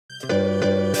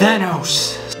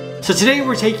Thanos. So today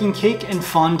we're taking cake and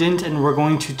fondant and we're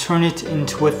going to turn it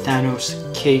into a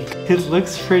Thanos cake. It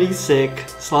looks pretty sick,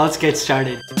 so let's get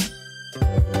started.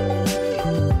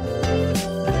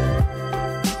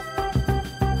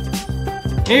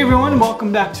 Hey everyone,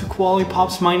 welcome back to Quality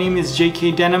Pops. My name is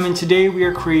JK Denim and today we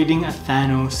are creating a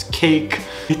Thanos cake.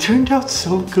 It turned out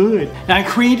so good. And I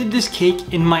created this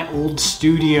cake in my old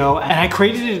studio and I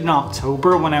created it in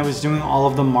October when I was doing all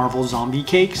of the Marvel zombie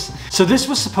cakes. So this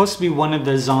was supposed to be one of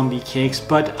the zombie cakes,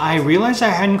 but I realized I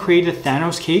hadn't created a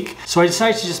Thanos cake, so I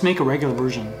decided to just make a regular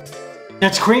version. Now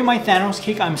to create my Thanos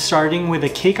cake, I'm starting with a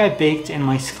cake I baked in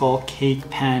my skull cake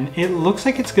pan. It looks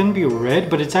like it's gonna be red,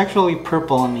 but it's actually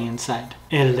purple on the inside.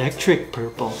 Electric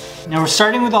purple. Now we're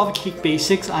starting with all the cake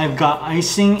basics. I've got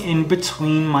icing in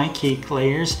between my cake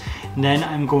layers. And then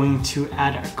I'm going to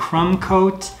add a crumb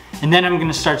coat. And then I'm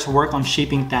gonna start to work on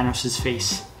shaping Thanos'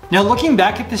 face. Now looking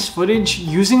back at this footage,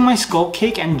 using my skull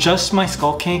cake and just my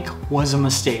skull cake was a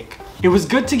mistake. It was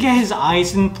good to get his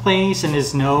eyes in place and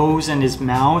his nose and his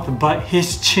mouth, but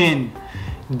his chin.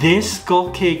 This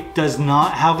skull cake does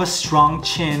not have a strong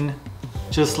chin,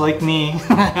 just like me.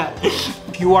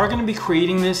 If you are gonna be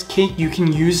creating this cake, you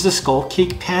can use the skull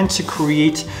cake pan to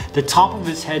create the top of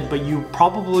his head, but you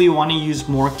probably wanna use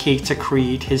more cake to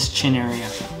create his chin area.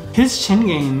 His chin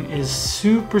game is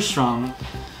super strong.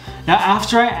 Now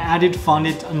after I added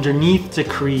fondant underneath to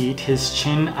create his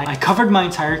chin, I covered my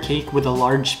entire cake with a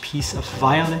large piece of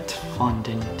violet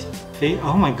fondant.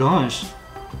 Oh my gosh,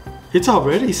 it's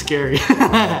already scary.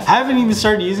 I haven't even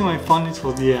started using my fondant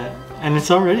tool yet and it's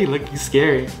already looking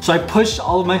scary. So I pushed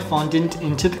all of my fondant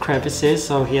into the crevices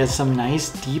so he has some nice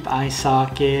deep eye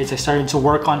sockets. I started to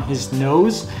work on his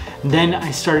nose, then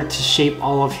I started to shape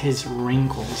all of his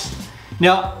wrinkles.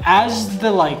 Now as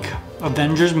the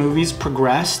Avengers movies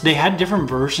progressed, they had different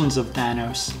versions of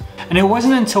Thanos. And it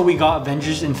wasn't until we got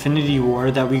Avengers Infinity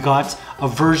War that we got a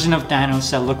version of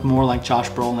Thanos that looked more like Josh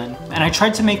Brolin. And I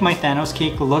tried to make my Thanos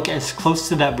cake look as close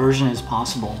to that version as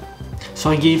possible.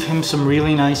 So I gave him some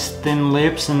really nice thin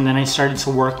lips and then I started to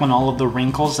work on all of the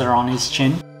wrinkles that are on his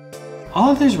chin.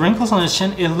 All of these wrinkles on his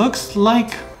chin, it looks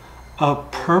like a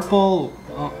purple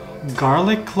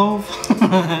garlic clove.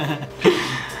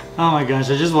 Oh my gosh,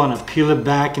 I just want to peel it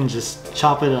back and just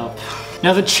chop it up.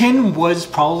 Now the chin was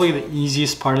probably the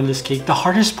easiest part of this cake. The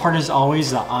hardest part is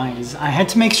always the eyes. I had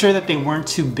to make sure that they weren't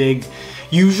too big.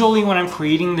 Usually when I'm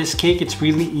creating this cake, it's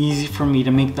really easy for me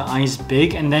to make the eyes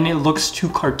big and then it looks too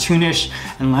cartoonish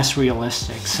and less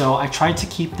realistic. So I tried to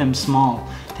keep them small.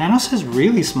 Thanos has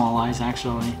really small eyes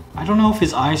actually. I don't know if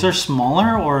his eyes are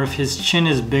smaller or if his chin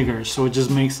is bigger, so it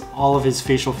just makes all of his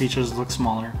facial features look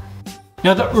smaller.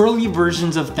 Now the early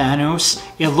versions of Thanos,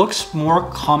 it looks more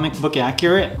comic book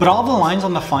accurate, but all the lines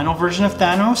on the final version of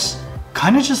Thanos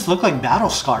kind of just look like battle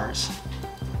scars.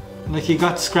 Like he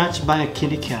got scratched by a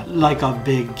kitty cat, like a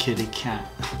big kitty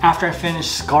cat. After I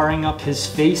finished scarring up his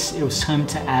face, it was time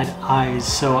to add eyes.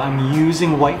 So I'm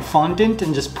using white fondant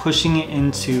and just pushing it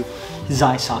into his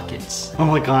eye sockets. Oh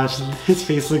my gosh, his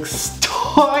face looks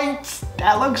tight.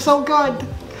 That looks so good.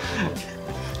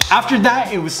 After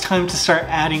that, it was time to start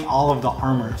adding all of the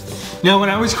armor. Now, when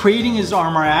I was creating his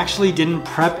armor, I actually didn't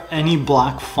prep any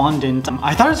black fondant.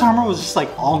 I thought his armor was just like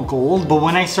all gold, but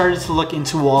when I started to look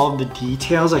into all of the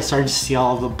details, I started to see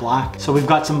all of the black. So we've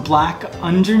got some black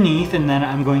underneath, and then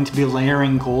I'm going to be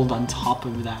layering gold on top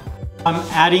of that. I'm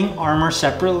adding armor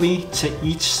separately to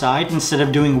each side instead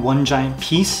of doing one giant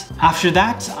piece. After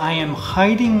that, I am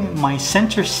hiding my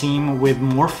center seam with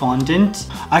more fondant.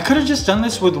 I could have just done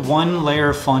this with one layer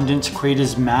of fondant to create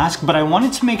his mask, but I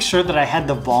wanted to make sure that I had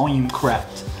the volume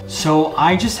correct. So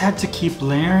I just had to keep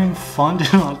layering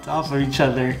fondant on top of each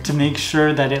other to make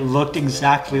sure that it looked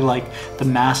exactly like the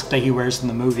mask that he wears in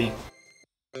the movie.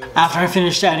 After I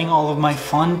finished adding all of my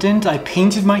fondant, I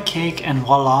painted my cake and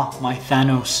voila, my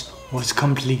Thanos was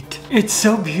complete. It's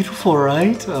so beautiful,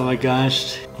 right? Oh my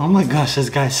gosh. Oh my gosh, this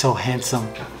guy's so handsome.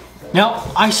 Now,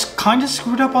 I kind of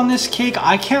screwed up on this cake.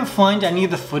 I can't find any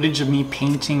of the footage of me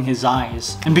painting his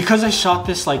eyes. And because I shot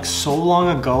this like so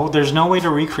long ago, there's no way to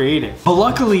recreate it. But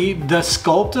luckily, the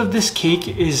sculpt of this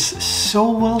cake is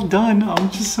so well done. I'm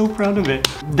just so proud of it.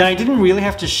 That I didn't really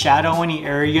have to shadow any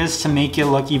areas to make it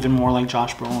look even more like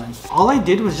Josh Brolin. All I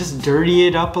did was just dirty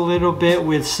it up a little bit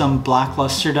with some black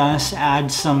luster dust, add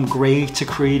some gray to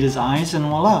create his eyes, and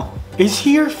voila. Is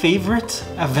he your favorite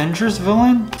Avengers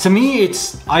villain? To me,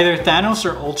 it's either Thanos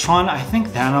or Ultron. I think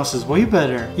Thanos is way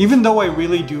better, even though I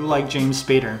really do like James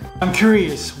Spader. I'm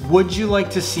curious, would you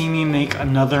like to see me make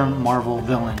another Marvel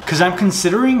villain? Because I'm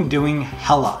considering doing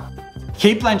Hela.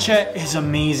 Kate Blanchett is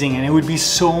amazing and it would be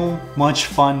so much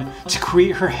fun to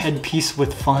create her headpiece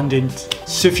with fondant.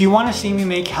 So if you want to see me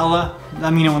make hella,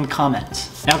 let me know in the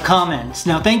comments.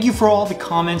 Now thank you for all the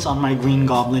comments on my Green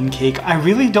Goblin cake. I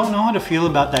really don't know how to feel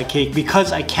about that cake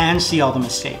because I can see all the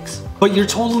mistakes. But you're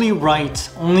totally right.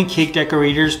 Only cake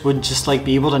decorators would just like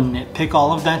be able to nitpick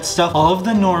all of that stuff. All of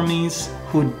the normies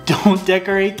who don't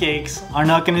decorate cakes are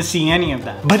not gonna see any of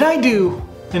that. But I do,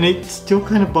 and it still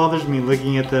kind of bothers me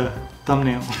looking at the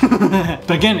thumbnail. But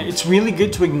again, it's really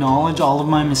good to acknowledge all of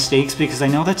my mistakes because I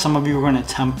know that some of you are going to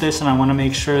attempt this and I want to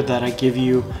make sure that I give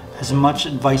you as much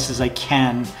advice as I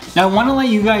can. Now I want to let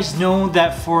you guys know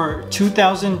that for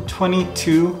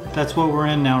 2022, that's what we're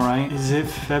in now, right? Is it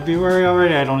February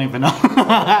already? I don't even know.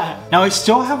 Now I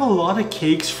still have a lot of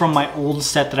cakes from my old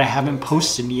set that I haven't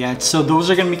posted yet, so those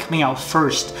are going to be coming out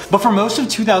first. But for most of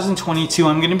 2022,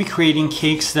 I'm going to be creating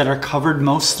cakes that are covered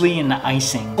mostly in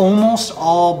icing. Almost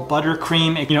all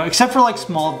buttercream, you know, except for like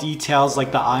small details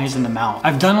like the eyes and the mouth.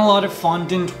 I've done a lot of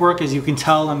fondant work. As you can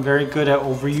tell, I'm very good at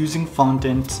overusing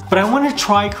fondant. But I want to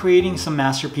try creating some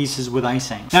masterpieces with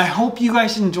icing. Now I hope you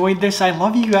guys enjoyed this. I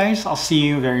love you guys. I'll see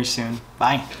you very soon.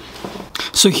 Bye.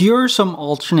 So here are some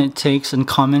alternate takes and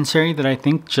commentary that I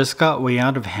think just got way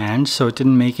out of hand, so it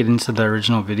didn't make it into the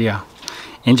original video.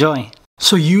 Enjoy.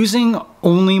 So using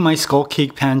only my skull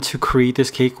cake pan to create this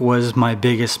cake was my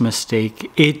biggest mistake.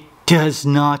 It does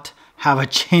not have a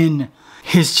chin.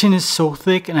 His chin is so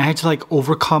thick and I had to like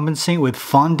overcompensate with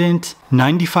fondant.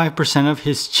 95% of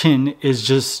his chin is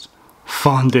just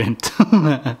fondant.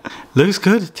 Looks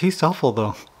good, it tastes awful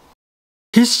though.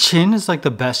 His chin is like the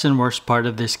best and worst part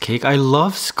of this cake. I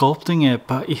love sculpting it,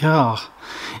 but yeah,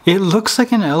 it looks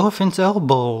like an elephant's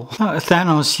elbow.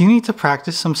 Thanos, you need to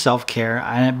practice some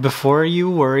self-care. Before you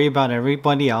worry about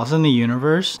everybody else in the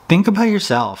universe, think about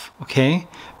yourself, okay?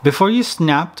 Before you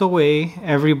snapped away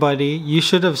everybody, you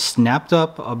should have snapped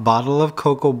up a bottle of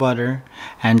cocoa butter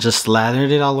and just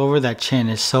slathered it all over that chin.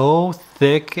 It's so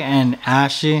thick and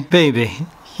ashy. Baby,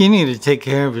 you need to take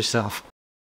care of yourself.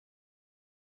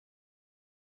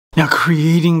 Now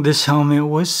creating this helmet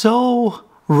was so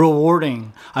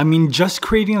rewarding. I mean, just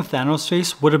creating a Thanos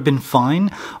face would have been fine,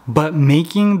 but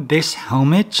making this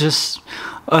helmet just,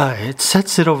 it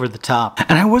sets it over the top.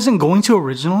 And I wasn't going to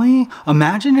originally.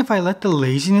 Imagine if I let the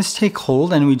laziness take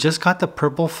hold and we just got the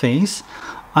purple face.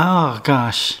 Oh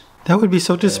gosh, that would be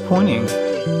so disappointing.